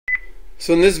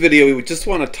So in this video, we just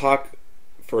want to talk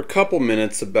for a couple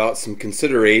minutes about some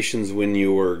considerations when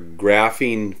you're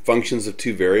graphing functions of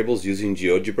two variables using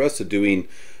GeoGebra, so doing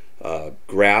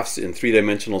graphs in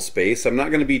three-dimensional space. I'm not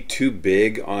going to be too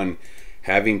big on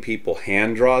having people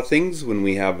hand draw things when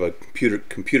we have a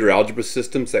computer algebra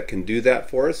systems that can do that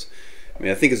for us. I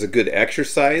mean, I think it's a good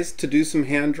exercise to do some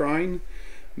hand drawing,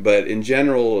 but in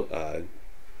general,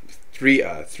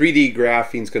 3D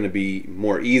graphing is going to be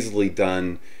more easily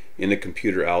done in a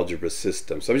computer algebra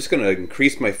system. So I'm just going to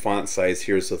increase my font size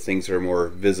here so things are more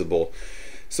visible.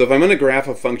 So if I'm going to graph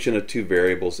a function of two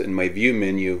variables in my view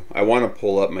menu, I want to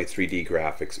pull up my 3D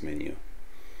graphics menu.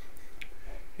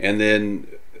 And then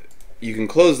you can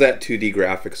close that 2D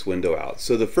graphics window out.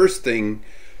 So the first thing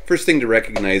to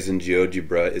recognize in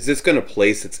GeoGebra is it's going to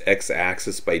place its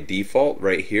x-axis by default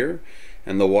right here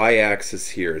and the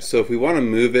y-axis here. So if we want to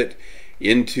move it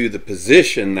into the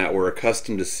position that we're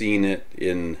accustomed to seeing it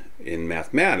in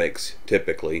mathematics,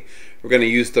 typically, we're going to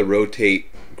use the rotate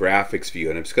graphics view,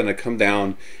 and it's going to come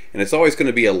down, and it's always going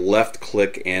to be a left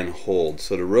click and hold.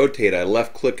 So to rotate, I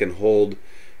left click and hold,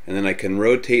 and then I can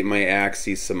rotate my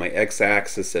axes so my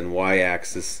x-axis and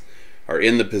y-axis are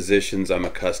in the positions I'm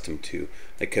accustomed to.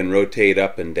 I can rotate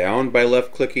up and down by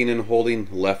left clicking and holding,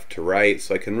 left to right,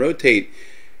 so I can rotate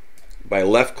by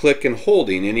left click and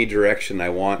holding any direction I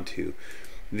want to.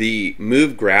 The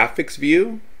move graphics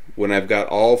view, when I've got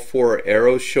all four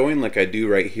arrows showing like I do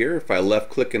right here, if I left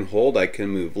click and hold, I can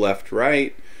move left,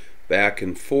 right, back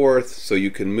and forth, so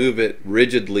you can move it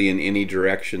rigidly in any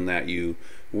direction that you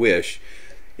wish.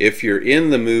 If you're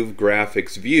in the move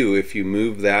graphics view, if you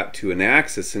move that to an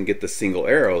axis and get the single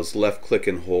arrows, left click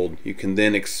and hold, you can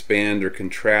then expand or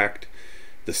contract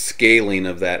the scaling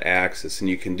of that axis, and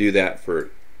you can do that for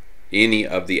any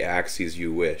of the axes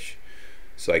you wish.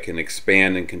 So I can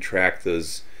expand and contract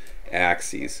those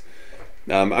axes.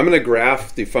 I'm going to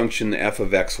graph the function f of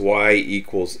xy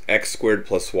equals x squared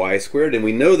plus y squared, and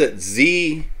we know that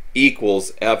z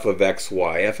equals f of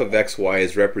xy. F of xy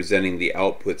is representing the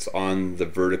outputs on the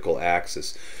vertical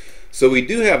axis. So we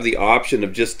do have the option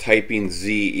of just typing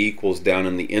z equals down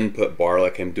in the input bar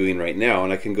like I'm doing right now,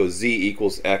 and I can go z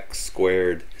equals x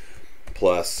squared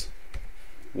plus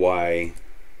y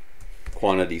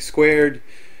quantity squared,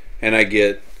 and I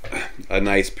get a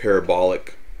nice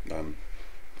parabolic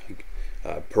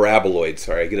paraboloid.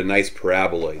 Sorry, I get a nice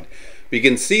paraboloid. But you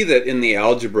can see that in the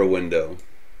algebra window,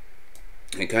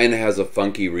 it kind of has a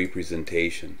funky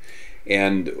representation.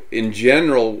 And in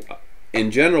general,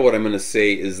 what I'm going to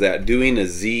say is that doing a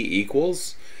z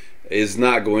equals is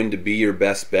not going to be your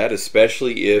best bet,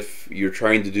 especially if you're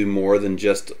trying to do more than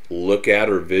just look at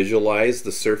or visualize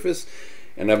the surface.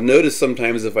 And I've noticed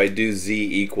sometimes if I do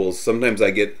z equals, sometimes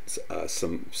I get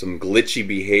some glitchy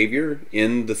behavior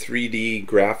in the 3D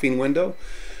graphing window.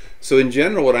 So in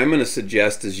general, what I'm going to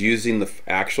suggest is using the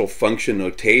actual function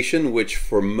notation, which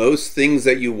for most things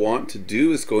that you want to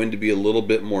do is going to be a little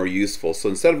bit more useful. So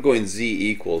instead of going z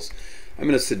equals, I'm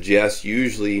going to suggest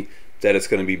usually that it's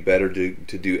going to be better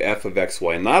to do f of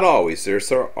xy. Not always, there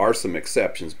are some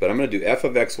exceptions, but I'm going to do f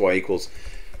of xy equals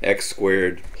x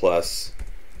squared plus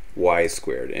y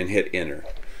squared and hit enter.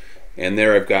 And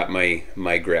there I've got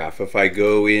my graph. If I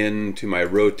go into my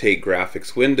rotate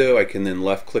graphics window, I can then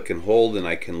left click and hold, and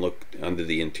I can look under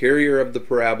the interior of the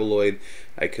paraboloid.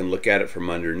 I can look at it from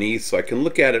underneath, so I can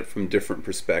look at it from different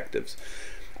perspectives.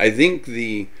 I think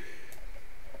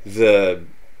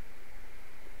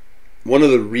one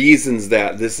of the reasons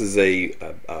that this is a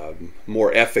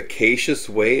more efficacious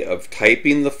way of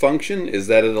typing the function is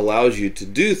that it allows you to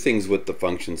do things with the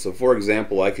function. So for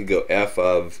example, I could go f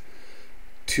of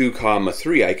 2 comma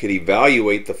 3. I could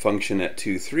evaluate the function at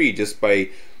 2, 3 just by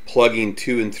plugging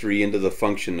 2 and 3 into the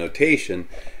function notation,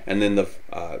 and then the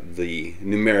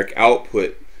numeric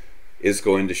output is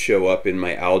going to show up in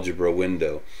my algebra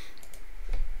window.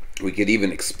 We could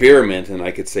even experiment, and I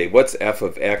could say, what's f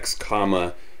of x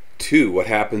comma 2? What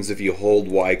happens if you hold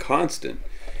y constant?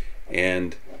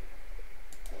 And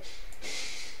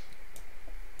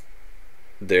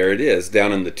there it is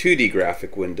down in the 2D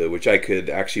graphic window, which I could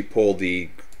actually pull the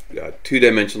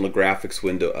two-dimensional graphics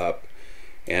window up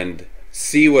and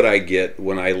see what I get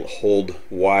when I hold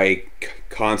y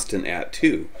constant at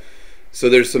 2. So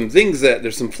there's some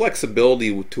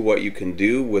flexibility to what you can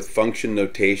do with function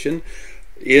notation.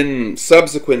 In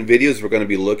subsequent videos, we're going to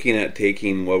be looking at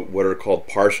taking what are called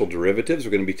partial derivatives.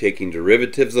 We're going to be taking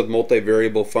derivatives of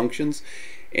multivariable functions,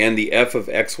 and the f of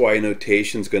xy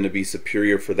notation is going to be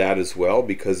superior for that as well,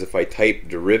 because if I type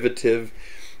derivative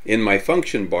in my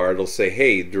function bar, it'll say,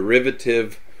 hey,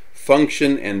 derivative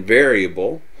function and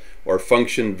variable, or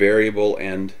function, variable,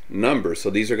 and number. So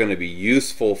these are going to be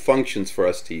useful functions for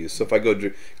us to use. So if I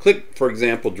go click, for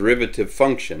example, derivative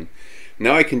function,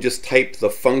 now I can just type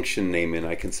the function name in.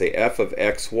 I can say f of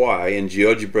x, y, and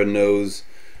GeoGebra knows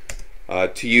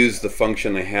to use the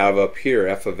function I have up here,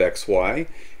 f of x, y,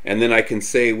 and then I can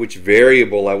say which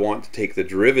variable I want to take the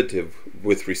derivative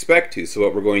with respect to. So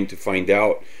what we're going to find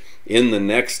out in the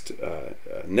next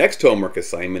homework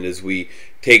assignment is we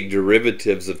take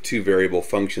derivatives of two variable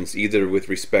functions, either with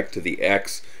respect to the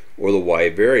x or the y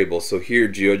variable. So here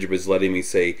GeoGebra is letting me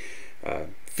say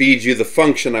feed you the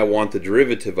function I want the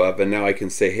derivative of, and now I can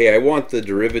say, hey, I want the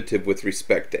derivative with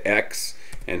respect to x,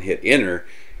 and hit enter,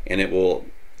 and it will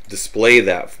display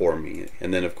that for me.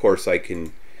 And then of course I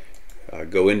can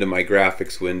go into my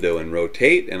graphics window and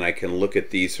rotate, and I can look at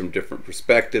these from different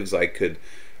perspectives. I could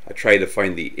try to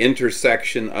find the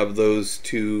intersection of those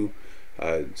two.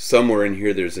 Somewhere in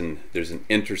here there's an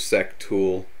intersect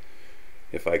tool,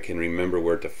 if I can remember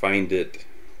where to find it.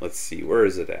 Let's see, where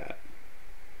is it at?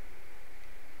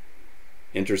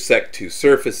 Intersect two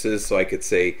surfaces, so I could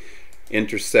say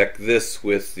intersect this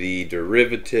with the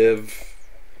derivative.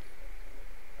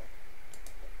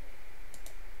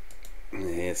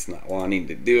 It's not wanting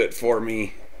to do it for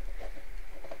me.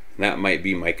 That might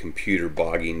be my computer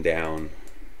bogging down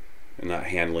and not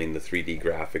handling the 3D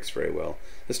graphics very well.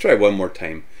 Let's try one more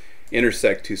time.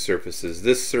 Intersect two surfaces.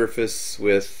 This surface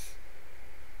with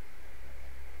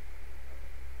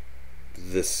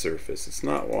this surface. It's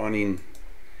not wanting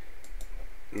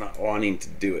to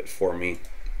do it for me.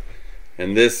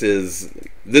 And this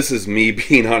is me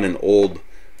being on an old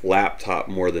laptop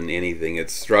more than anything. It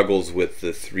struggles with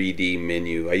the 3D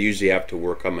menu. I usually have to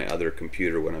work on my other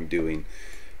computer when I'm doing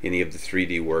any of the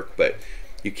 3D work, but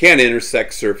you can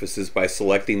intersect surfaces by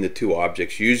selecting the two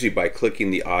objects, usually by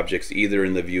clicking the objects either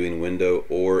in the viewing window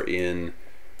or in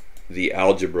the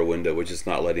algebra window, which is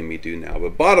not letting me do now.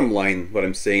 But bottom line, what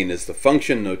I'm saying is the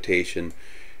function notation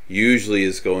usually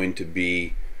is going to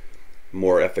be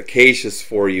more efficacious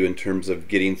for you in terms of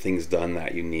getting things done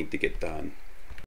that you need to get done.